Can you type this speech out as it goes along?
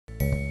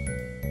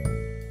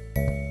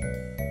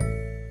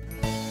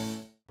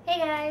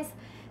guys!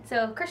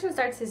 So Christian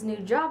starts his new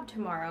job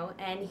tomorrow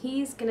and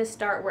he's gonna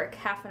start work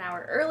half an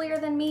hour earlier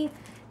than me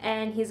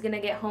and he's gonna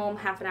get home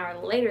half an hour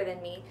later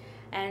than me.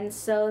 And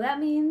so that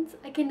means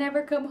I can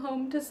never come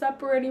home to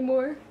supper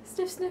anymore.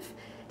 Sniff sniff.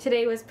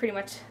 Today was pretty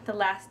much the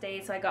last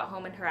day, so I got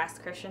home and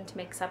harassed Christian to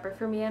make supper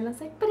for me and I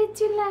was like, but it's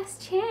your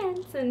last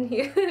chance. And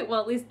he, well,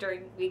 at least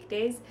during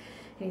weekdays.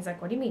 And he's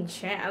like, what do you mean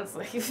chance?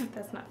 Like,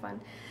 that's not fun.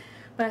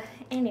 But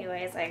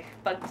anyways, I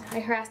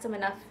harassed him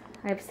enough.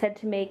 I've said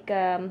to make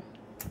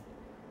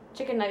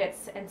chicken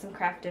nuggets and some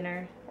Kraft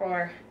dinner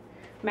or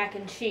mac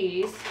and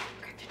cheese.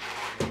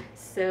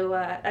 So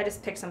I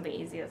just picked something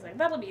easy. I was like,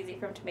 that'll be easy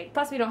for him to make.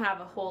 Plus we don't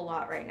have a whole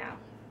lot right now.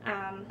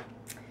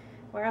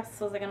 Where else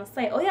was I gonna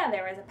say? Oh yeah,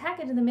 there was a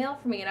package in the mail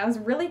for me and I was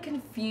really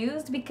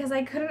confused because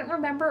I couldn't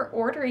remember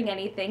ordering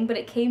anything, but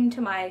it came to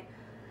my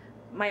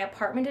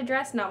apartment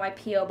address, not my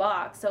P.O.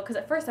 box. So, because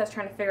at first I was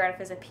trying to figure out if it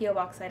was a P.O.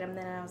 box item,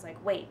 then I was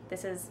like, wait,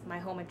 this is my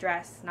home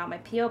address, not my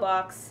P.O.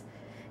 box.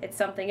 It's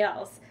something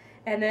else.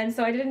 And then,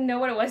 so I didn't know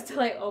what it was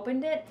till I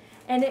opened it,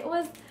 and it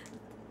was,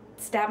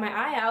 stab my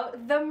eye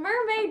out, the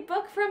Mermaid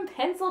book from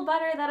Pencil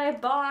Butter that I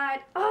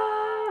bought.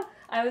 Ah!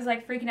 I was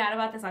like freaking out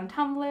about this on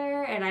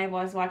Tumblr, and I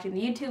was watching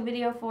the YouTube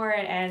video for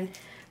it, and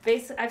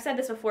I've said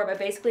this before, but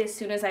basically as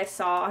soon as I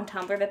saw on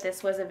Tumblr that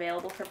this was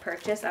available for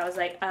purchase, I was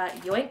like,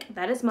 yoink,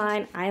 that is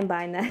mine. I am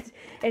buying that.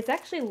 It's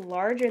actually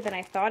larger than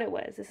I thought it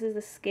was. This is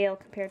the scale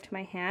compared to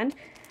my hand.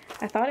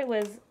 I thought it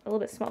was a little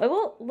bit smaller.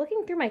 Well,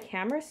 looking through my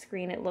camera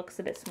screen, it looks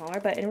a bit smaller,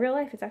 but in real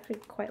life, it's actually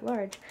quite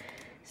large.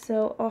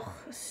 So, oh,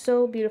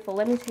 so beautiful.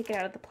 Let me take it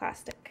out of the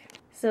plastic.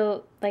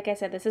 So, like I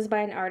said, this is by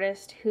an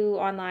artist who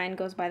online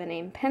goes by the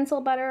name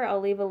Pencil Butter. I'll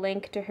leave a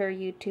link to her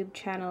YouTube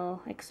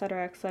channel,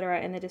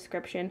 etc., in the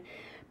description.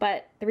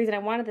 But the reason I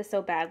wanted this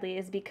so badly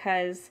is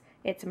because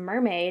it's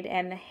Mermaid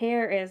and the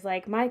hair is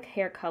like my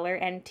hair color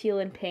and teal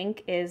and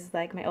pink is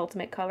like my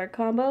ultimate color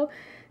combo.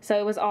 So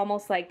it was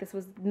almost like this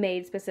was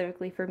made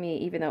specifically for me,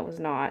 even though it was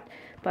not.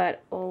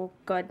 But oh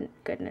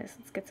goodness,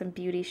 let's get some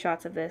beauty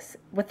shots of this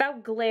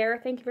without glare.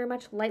 Thank you very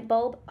much, light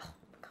bulb. Oh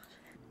my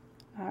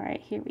gosh. All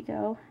right, here we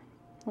go.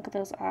 Look at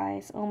those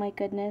eyes. Oh my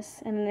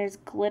goodness. And then there's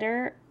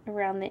glitter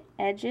around the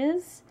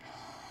edges.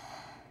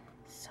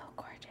 So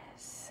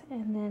gorgeous.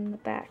 And then the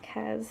back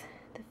has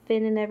the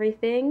fin and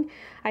everything.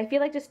 I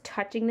feel like just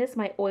touching this,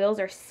 my oils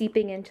are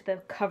seeping into the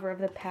cover of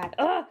the pad.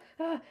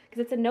 Because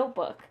it's a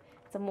notebook.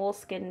 It's a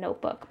moleskin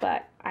notebook,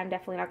 but I'm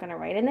definitely not going to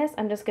write in this.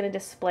 I'm just going to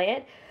display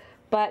it.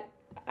 But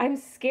I'm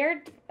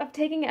scared of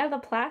taking it out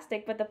of the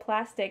plastic, but the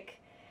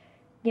plastic,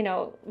 you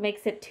know,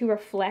 makes it too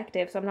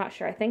reflective, so I'm not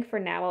sure. I think for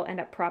now I'll end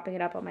up propping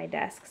it up on my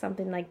desk,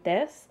 something like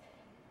this.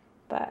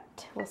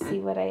 But we'll see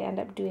what I end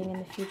up doing in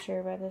the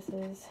future, but this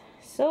is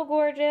so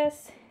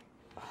gorgeous.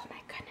 Oh my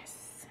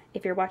goodness.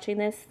 If you're watching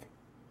this,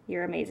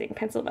 you're amazing.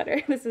 Pencil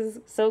Butter. This is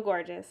so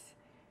gorgeous.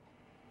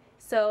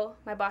 So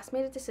my boss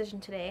made a decision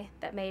today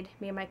that made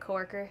me and my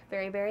coworker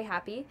very, very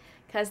happy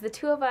because the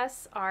two of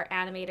us are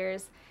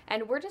animators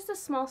and we're just a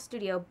small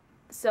studio.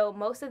 So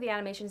most of the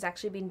animation is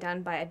actually being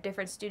done by a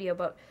different studio,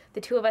 but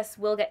the two of us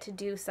will get to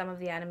do some of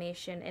the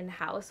animation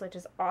in-house, which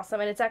is awesome.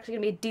 And it's actually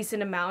going to be a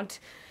decent amount.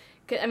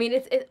 I mean,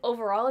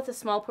 overall, it's a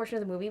small portion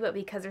of the movie, but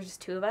because there's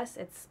just two of us,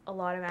 it's a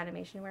lot of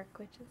animation work,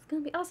 which is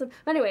going to be awesome.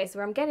 But anyways,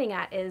 where I'm getting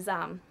at is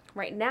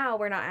right now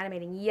we're not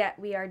animating yet.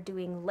 We are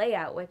doing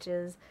layout, which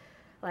is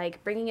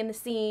like bringing in the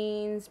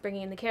scenes,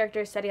 bringing in the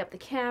characters, setting up the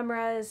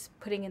cameras,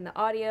 putting in the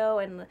audio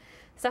and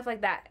stuff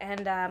like that.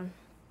 And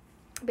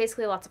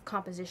basically lots of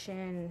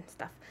composition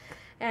stuff.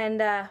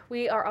 And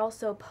we are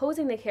also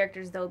posing the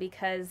characters though,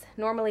 because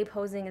normally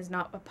posing is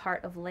not a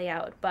part of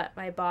layout, but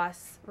my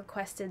boss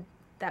requested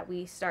that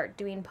we start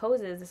doing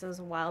poses. This was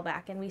a while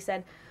back, and we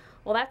said,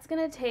 well, that's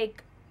gonna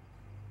take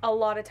a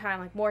lot of time,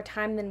 like more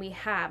time than we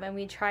have. And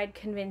we tried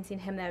convincing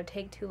him that it would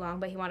take too long,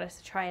 but he wanted us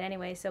to try it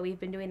anyway, so we've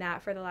been doing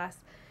that for the last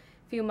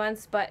few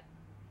months. But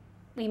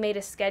we made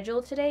a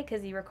schedule today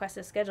because he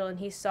requested a schedule and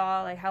he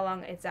saw like how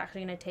long it's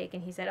actually going to take,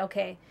 and he said,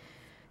 okay,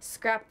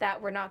 scrap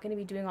that, we're not going to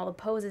be doing all the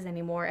poses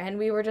anymore. And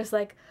we were just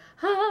like,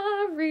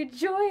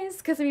 rejoice,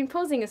 because I mean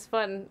posing is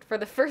fun for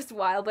the first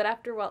while, but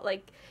after a while,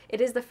 like,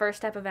 it is the first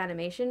step of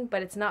animation,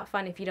 but it's not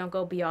fun if you don't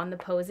go beyond the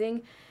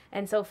posing.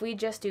 And so if we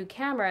just do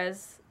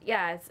cameras,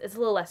 yeah, it's a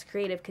little less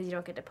creative because you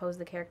don't get to pose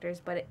the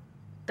characters, but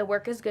the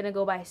work is going to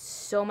go by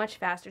so much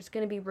faster. It's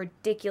going to be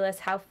ridiculous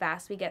how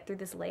fast we get through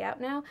this layout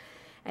now,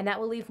 and that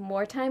will leave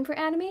more time for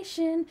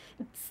animation.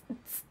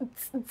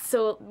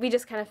 So we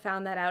just kind of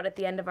found that out at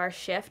the end of our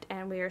shift,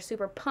 and we are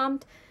super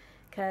pumped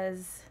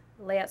because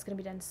layout's going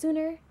to be done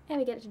sooner and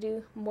we get to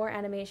do more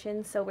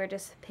animation. So we're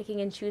just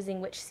picking and choosing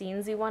which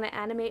scenes we want to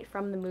animate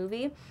from the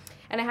movie.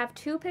 And I have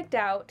two picked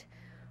out.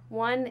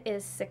 One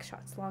is 6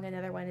 shots long,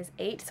 another one is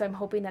 8, so I'm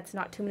hoping that's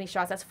not too many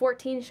shots. That's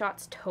 14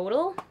 shots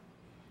total,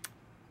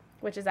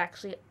 which is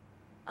actually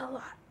a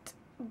lot,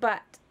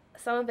 but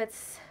some of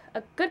it's,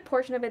 a good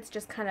portion of it's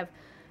just kind of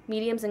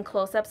mediums and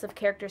close-ups of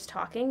characters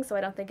talking, so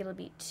I don't think it'll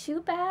be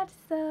too bad.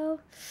 So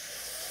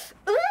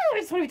I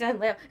just want to be done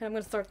layout, and I'm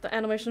going to start the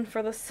animation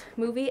for this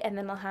movie, and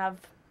then I'll have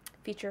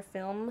feature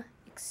film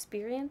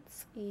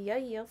experience.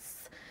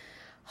 Yes.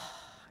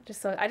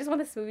 I just want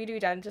this movie to be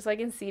done just so I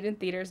can see it in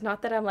theaters.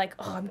 Not that I'm like,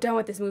 oh, I'm done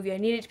with this movie, I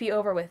need it to be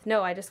over with.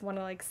 No, I just want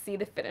to like see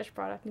the finished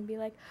product and be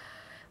like,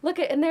 look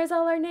at, and there's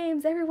all our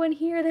names, everyone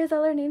here, there's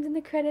all our names in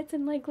the credits,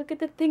 and like, look at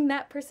the thing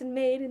that person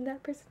made and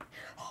that person.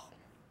 Oh,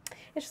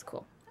 it's just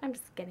cool. I'm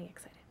just getting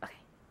excited. Okay,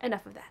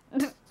 enough of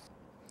that.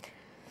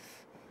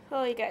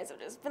 Oh, you guys, I've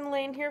just been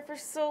laying here for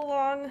so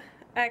long.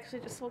 I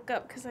actually just woke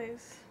up because I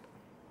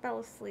fell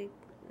asleep.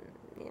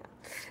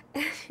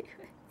 Yeah.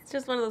 It's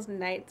just one of those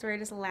nights where I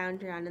just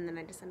lounge around and then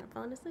I just end up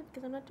falling asleep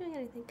because I'm not doing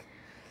anything.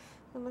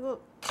 I'm gonna go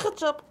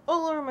ketchup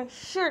all over my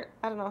shirt.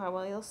 I don't know how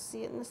well you'll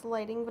see it in this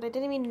lighting, but I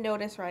didn't even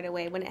notice right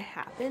away when it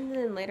happened.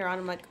 And then later on,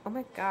 I'm like, oh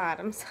my god,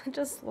 I'm such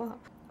a slob.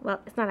 Well,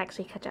 it's not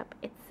actually ketchup.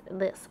 It's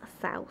this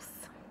sauce.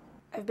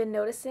 I've been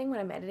noticing when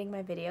I'm editing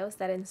my videos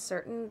that in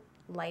certain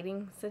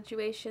lighting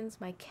situations,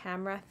 my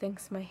camera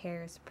thinks my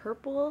hair is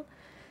purple.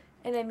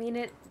 And I mean,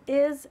 it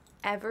is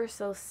ever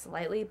so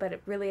slightly,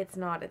 but it's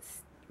not.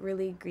 It's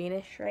really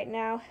greenish right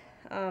now.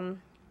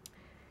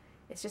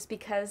 It's just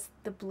because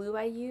the blue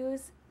I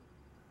use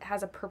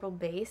has a purple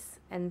base,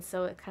 and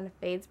so it kind of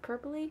fades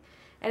purpley.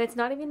 And it's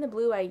not even the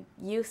blue I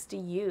used to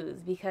use,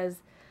 because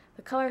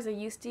the colors I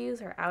used to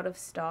use are out of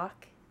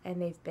stock,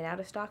 and they've been out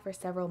of stock for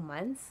several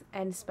months,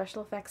 and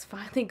Special Effects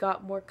finally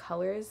got more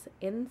colors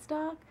in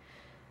stock,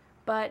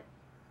 but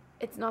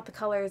it's not the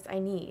colors I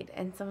need,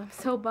 and so I'm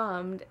so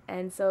bummed.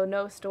 And so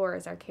no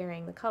stores are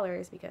carrying the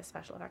colors because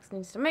Special Effects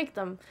needs to make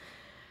them.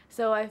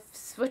 So I've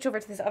switched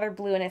over to this other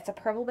blue, and it's a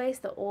purple base.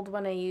 The old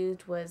one I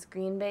used was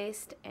green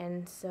based,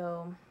 and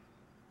so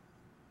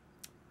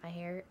my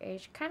hair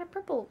is kind of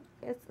purple.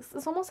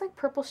 It's almost like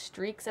purple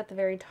streaks at the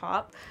very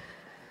top.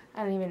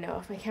 I don't even know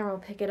if my camera will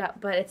pick it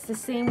up, but it's the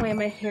same way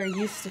my hair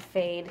used to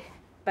fade,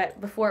 but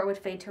before it would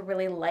fade to a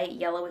really light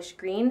yellowish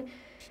green.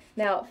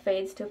 Now it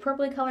fades to a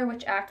purpley color,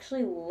 which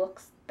actually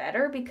looks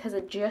better because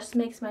it just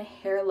makes my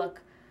hair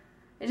look,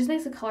 it just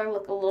makes the color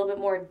look a little bit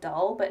more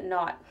dull, but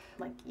not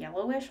like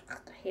yellowish. Ugh,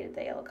 I hated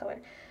the yellow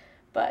color.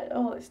 But,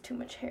 oh, there's too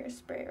much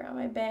hairspray around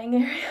my bang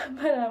area.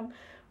 But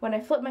when I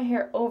flip my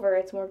hair over,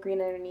 it's more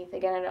green underneath.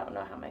 Again, I don't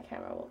know how my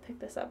camera will pick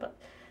this up, but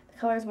the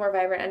color is more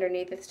vibrant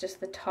underneath. It's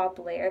just the top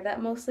layer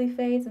that mostly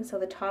fades, and so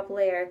the top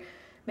layer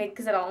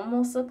makes it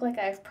almost look like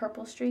I have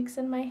purple streaks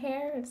in my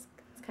hair. It's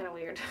kind of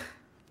weird.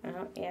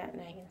 Oh, yeah,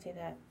 now you can see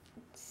that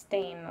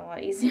stain a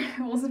lot easier.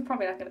 Well, this is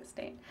probably not going to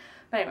stain.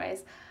 But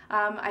anyways,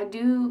 I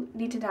do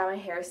need to dye my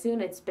hair soon.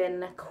 It's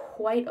been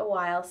quite a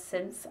while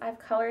since I've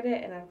colored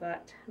it, and I've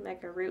got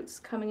mega roots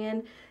coming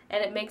in,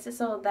 and it makes it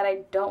so that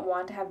I don't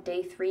want to have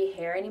day 3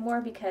 hair anymore,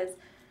 because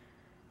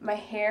my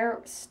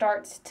hair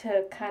starts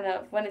to kind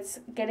of, when it's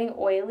getting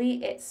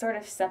oily, it sort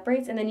of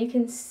separates, and then you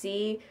can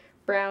see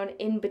brown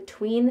in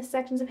between the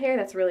sections of hair.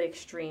 That's really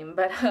extreme,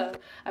 but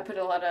I put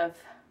a lot of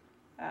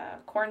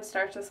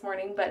cornstarch this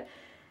morning, but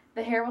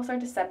the hair will start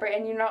to separate,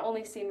 and you're not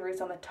only seeing roots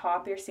on the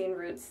top, you're seeing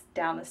roots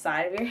down the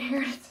side of your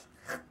hair.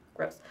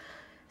 Gross.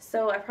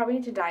 So I probably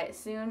need to dye it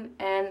soon,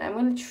 and I'm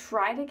going to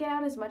try to get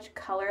out as much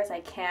color as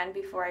I can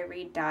before I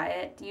re-dye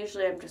it.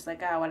 Usually I'm just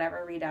like, oh,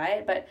 whatever, re-dye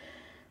it, but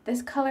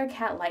this color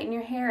can't lighten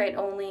your hair, it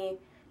only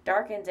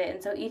darkens it,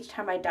 and so each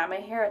time I dye my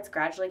hair, it's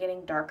gradually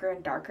getting darker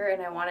and darker,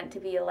 and I want it to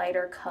be a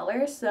lighter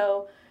color.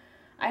 So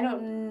I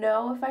don't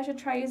know if I should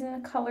try using a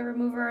color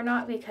remover or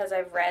not, because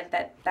I've read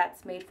that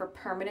that's made for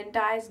permanent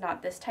dyes,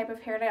 not this type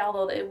of hair dye,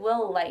 although it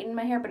will lighten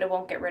my hair, but it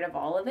won't get rid of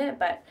all of it.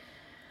 But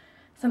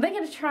so I'm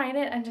thinking of trying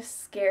it. I'm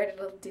just scared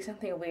it'll do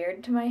something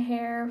weird to my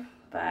hair,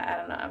 but I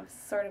don't know. I'm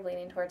sort of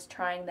leaning towards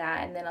trying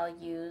that, and then I'll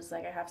use,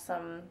 like, I have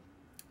some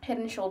Head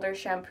and Shoulders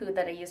shampoo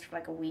that I used for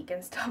like a week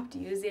and stopped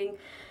using.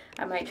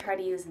 I might try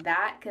to use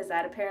that because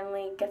that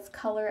apparently gets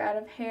color out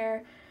of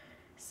hair.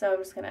 So I'm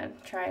just going to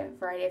try a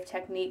variety of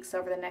techniques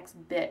over the next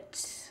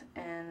bit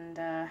and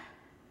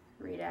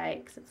re-dye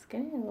because it's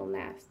getting a little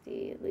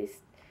nasty. At least,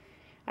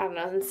 I don't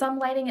know. In some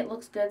lighting it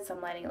looks good,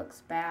 some lighting it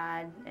looks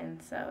bad.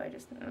 And so I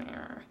just,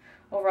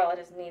 overall it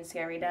just needs to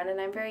get redone.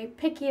 And I'm very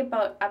picky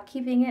about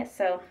upkeeping it,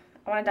 so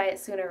I want to dye it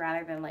sooner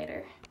rather than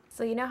later.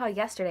 So you know how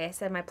yesterday I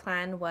said my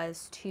plan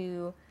was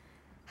to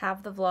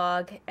have the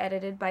vlog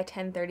edited by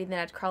 10:30, then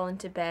I'd crawl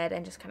into bed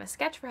and just kind of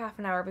sketch for half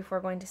an hour before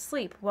going to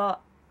sleep.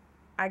 Well,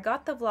 I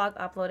got the vlog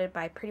uploaded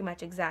by pretty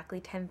much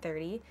exactly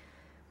 10:30,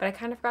 but I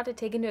kind of forgot to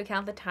take into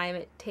account the time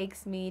it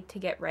takes me to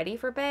get ready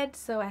for bed,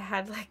 so I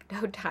had like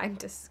no time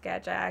to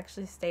sketch. I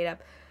actually stayed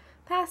up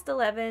past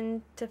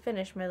 11 to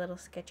finish my little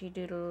sketchy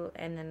doodle,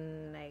 and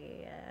then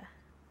I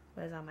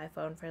was on my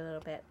phone for a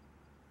little bit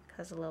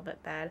because a little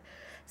bit bad.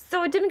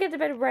 So I didn't get to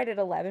bed right at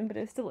 11, but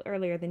it was still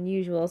earlier than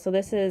usual. So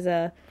this is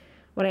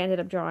what I ended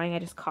up drawing. I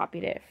just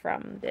copied it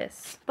from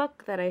this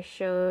book that I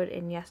showed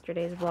in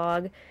yesterday's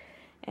vlog.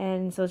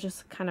 And so it's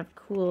just kind of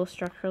cool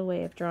structural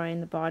way of drawing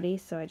the body.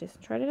 So I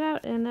just tried it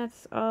out, and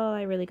that's all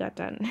I really got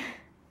done.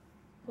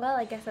 Well,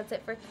 I guess that's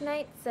it for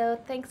tonight. So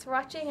thanks for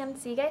watching, and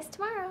see you guys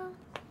tomorrow.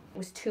 It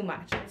was too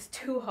much. It was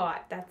too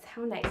hot. That's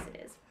how nice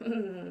it is.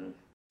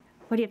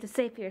 What do you have to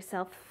say for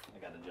yourself? I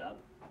got a job.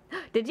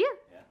 Did you?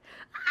 Yeah.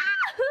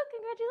 Ah,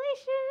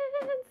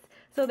 congratulations!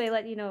 So they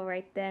let you know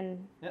right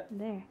then. Yep.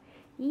 There.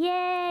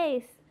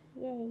 Yay!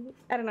 Yay!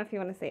 I don't know if you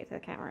want to say it to the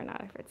camera or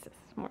not. If it's just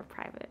more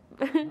private.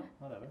 No,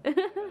 whatever. I got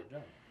a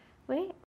job. Wait.